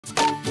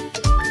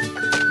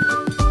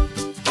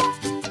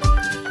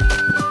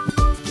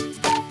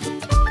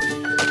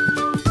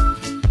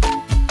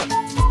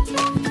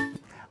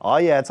Oh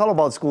yeah, it's all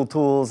about school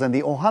tools, and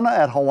the Ohana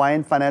at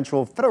Hawaiian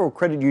Financial Federal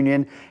Credit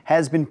Union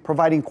has been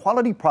providing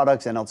quality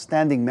products and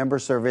outstanding member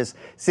service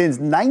since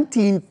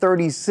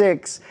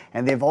 1936,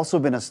 and they've also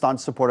been a staunch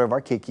supporter of our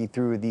keiki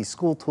through the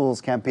School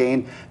Tools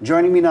campaign.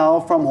 Joining me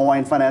now from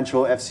Hawaiian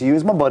Financial FCU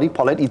is my buddy,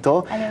 Paulette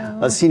Ito,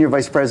 a Senior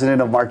Vice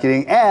President of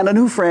Marketing, and a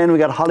new friend. We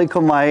got Holly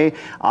Kamai,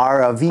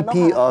 our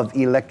VP of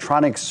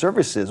Electronic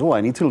Services. Oh,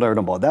 I need to learn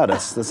about that. That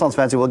sounds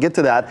fancy. We'll get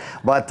to that.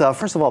 But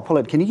first of all,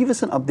 Paulette, can you give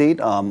us an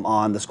update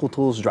on the School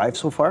Tools drive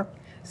so far?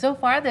 So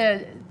far,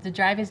 the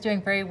drive is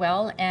doing very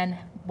well, and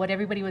what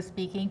everybody was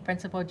speaking,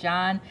 Principal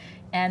John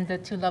and the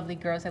two lovely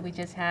girls that we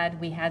just had,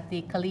 we had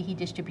the keiki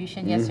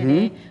distribution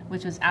yesterday,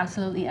 which was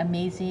absolutely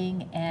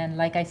amazing. And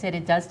like I said,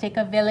 it does take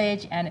a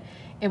village, and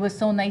it was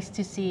so nice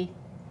to see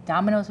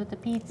Domino's with the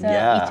pizza,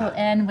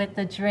 Ito-En with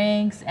the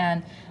drinks,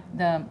 and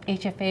the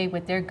HFA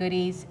with their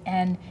goodies.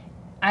 And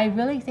I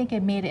really think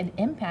it made an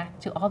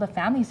impact to all the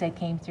families that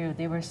came through.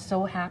 They were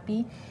so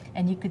happy,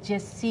 and you could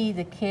just see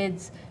the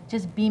kids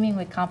just beaming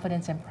with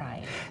confidence and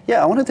pride.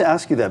 Yeah, I wanted to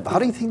ask you that. How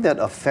do you think that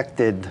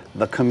affected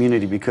the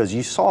community? Because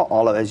you saw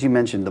all of, as you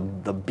mentioned,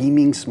 the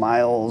beaming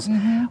smiles.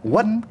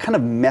 What kind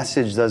of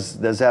message does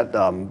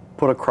that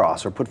put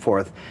across or put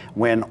forth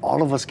when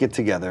all of us get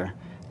together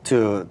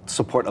to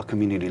support a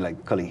community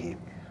like Kalihi?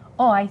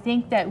 Oh, I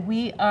think that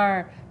we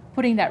are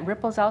putting that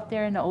ripples out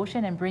there in the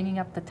ocean and bringing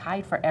up the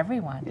tide for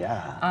everyone.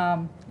 Yeah.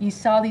 You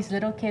saw these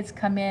little kids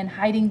come in,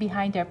 hiding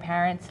behind their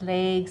parents'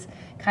 legs,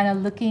 kind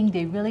of looking.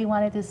 They really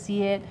wanted to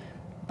see it,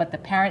 but the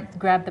parent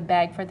grabbed the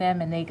bag for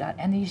them,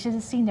 and you should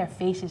have seen their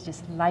faces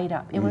just light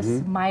up. It was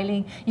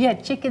smiling. You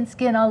had chicken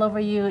skin all over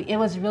you. It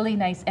was really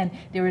nice, and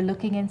they were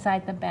looking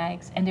inside the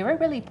bags, and they were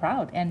really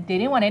proud, and they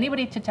didn't want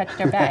anybody to touch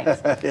their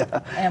bags.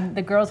 And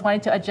the girls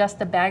wanted to adjust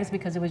the bags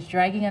because it was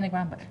dragging on the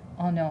ground, but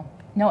oh no.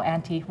 No,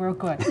 Auntie, we're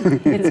good.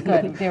 It's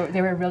good.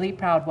 They were really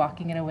proud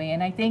walking it away,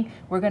 and I think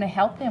we're going to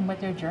help them with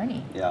their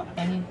journey. Yeah.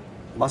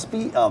 Must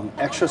be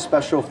extra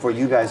special for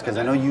you guys, because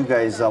I know you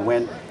guys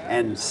went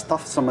and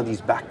stuffed some of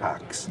these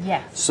backpacks.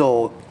 Yes.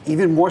 So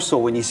even more so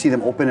when you see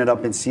them open it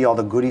up and see all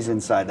the goodies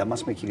inside, that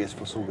must make you guys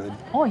feel so good.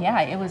 Oh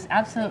yeah, it was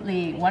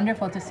absolutely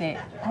wonderful to say,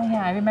 oh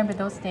yeah, I remember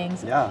those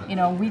things. Yeah. You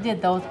know, we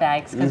did those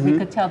bags because we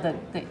could tell the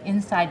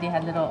inside they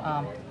had little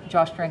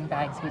drawstring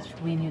bags, which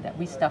we knew that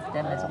we stuffed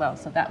them as well.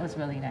 So that was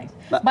really nice.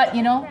 But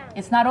you know,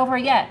 it's not over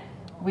yet.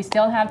 We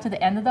still have to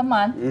the end of the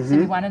month, so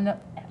we want to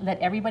let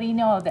everybody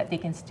know that they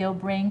can still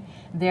bring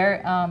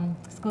their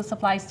school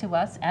supplies to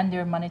us and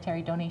their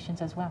monetary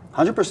donations as well.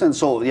 100%.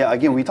 So yeah,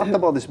 again, we talked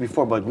about this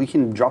before, but we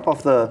can drop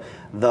off the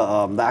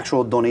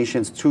actual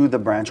donations to the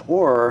branch,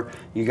 or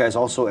you guys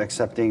also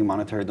accepting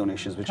monetary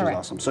donations, which is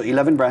awesome. So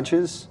 11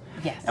 branches.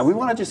 Yes. And we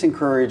want to just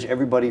encourage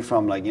everybody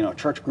from, like, you know,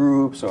 church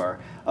groups or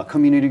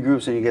community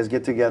groups, and you guys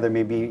get together,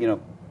 maybe, you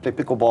know, play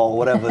pickleball,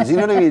 whatever. You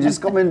know what I mean?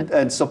 Just come in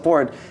and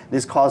support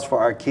this cause for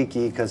our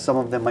keiki, because some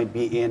of them might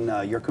be in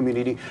your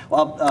community.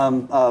 Well,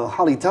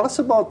 Holly, tell us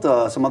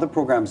about some other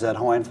programs that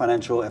Hawaiian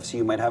Financial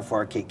FCU might have for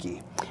our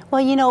keiki.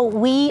 Well, you know,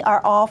 we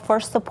are all for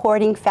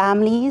supporting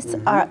families.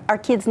 Our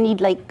kids need,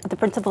 like the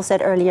principal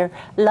said earlier,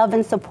 love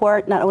and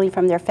support, not only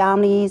from their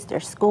families, their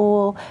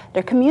school,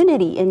 their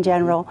community in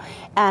general.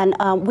 And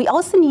we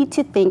also need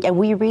to think, and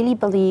we really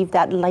believe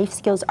that life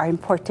skills are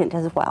important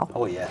as well.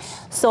 Oh,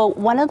 yes. So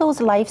one of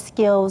those life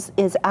skills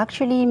is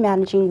actually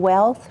managing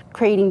wealth,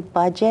 creating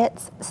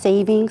budgets,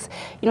 savings,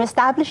 you know,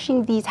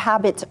 establishing these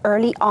habits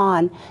early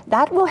on.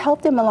 That will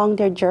help them along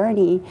their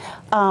journey.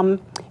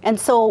 And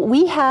so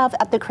we have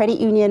at the credit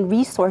union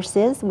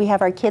resources. We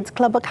have our Kids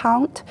Club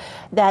account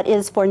that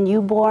is for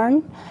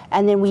newborn,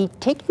 and then we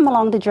take them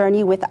along the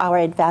journey with our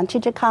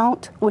Advantage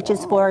account, which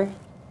is for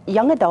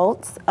young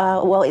adults.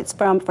 Well, it's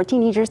for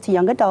teenagers to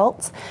young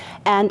adults.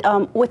 And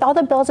with all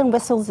the bells and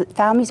whistles that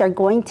families are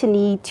going to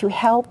need to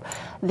help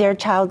their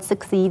child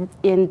succeed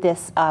in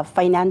this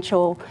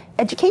financial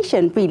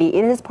education, really.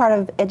 It is part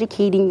of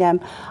educating them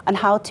on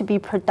how to be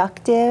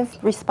productive,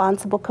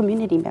 responsible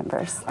community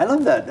members. I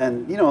love that.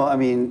 And, you know, I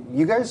mean,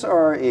 you guys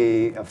are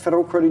a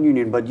federal credit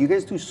union, but you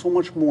guys do so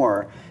much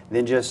more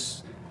than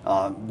just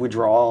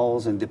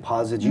withdrawals and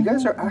deposits. You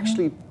guys are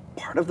actually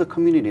part of the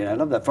community, and I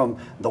love that. From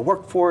the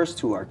workforce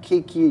to our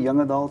keiki, young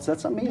adults,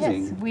 that's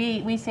amazing.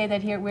 Yes, we say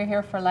that we're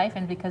here for life,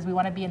 and because we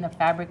want to be in the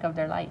fabric of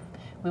their life.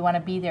 We want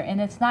to be there,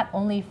 and it's not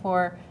only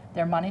for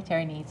their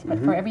monetary needs, but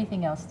for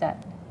everything else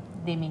that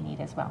they may need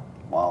as well.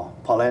 Wow.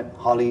 Paulette,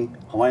 Holly,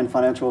 Hawaiian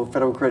Financial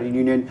Federal Credit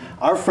Union,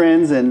 our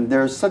friends, and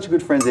they're such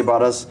good friends. They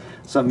brought us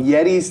some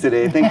Yetis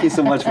today. Thank you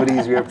so much for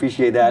these. We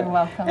appreciate that. You're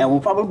welcome. And we'll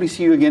probably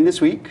see you again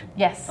this week.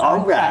 Yes.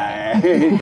 All right.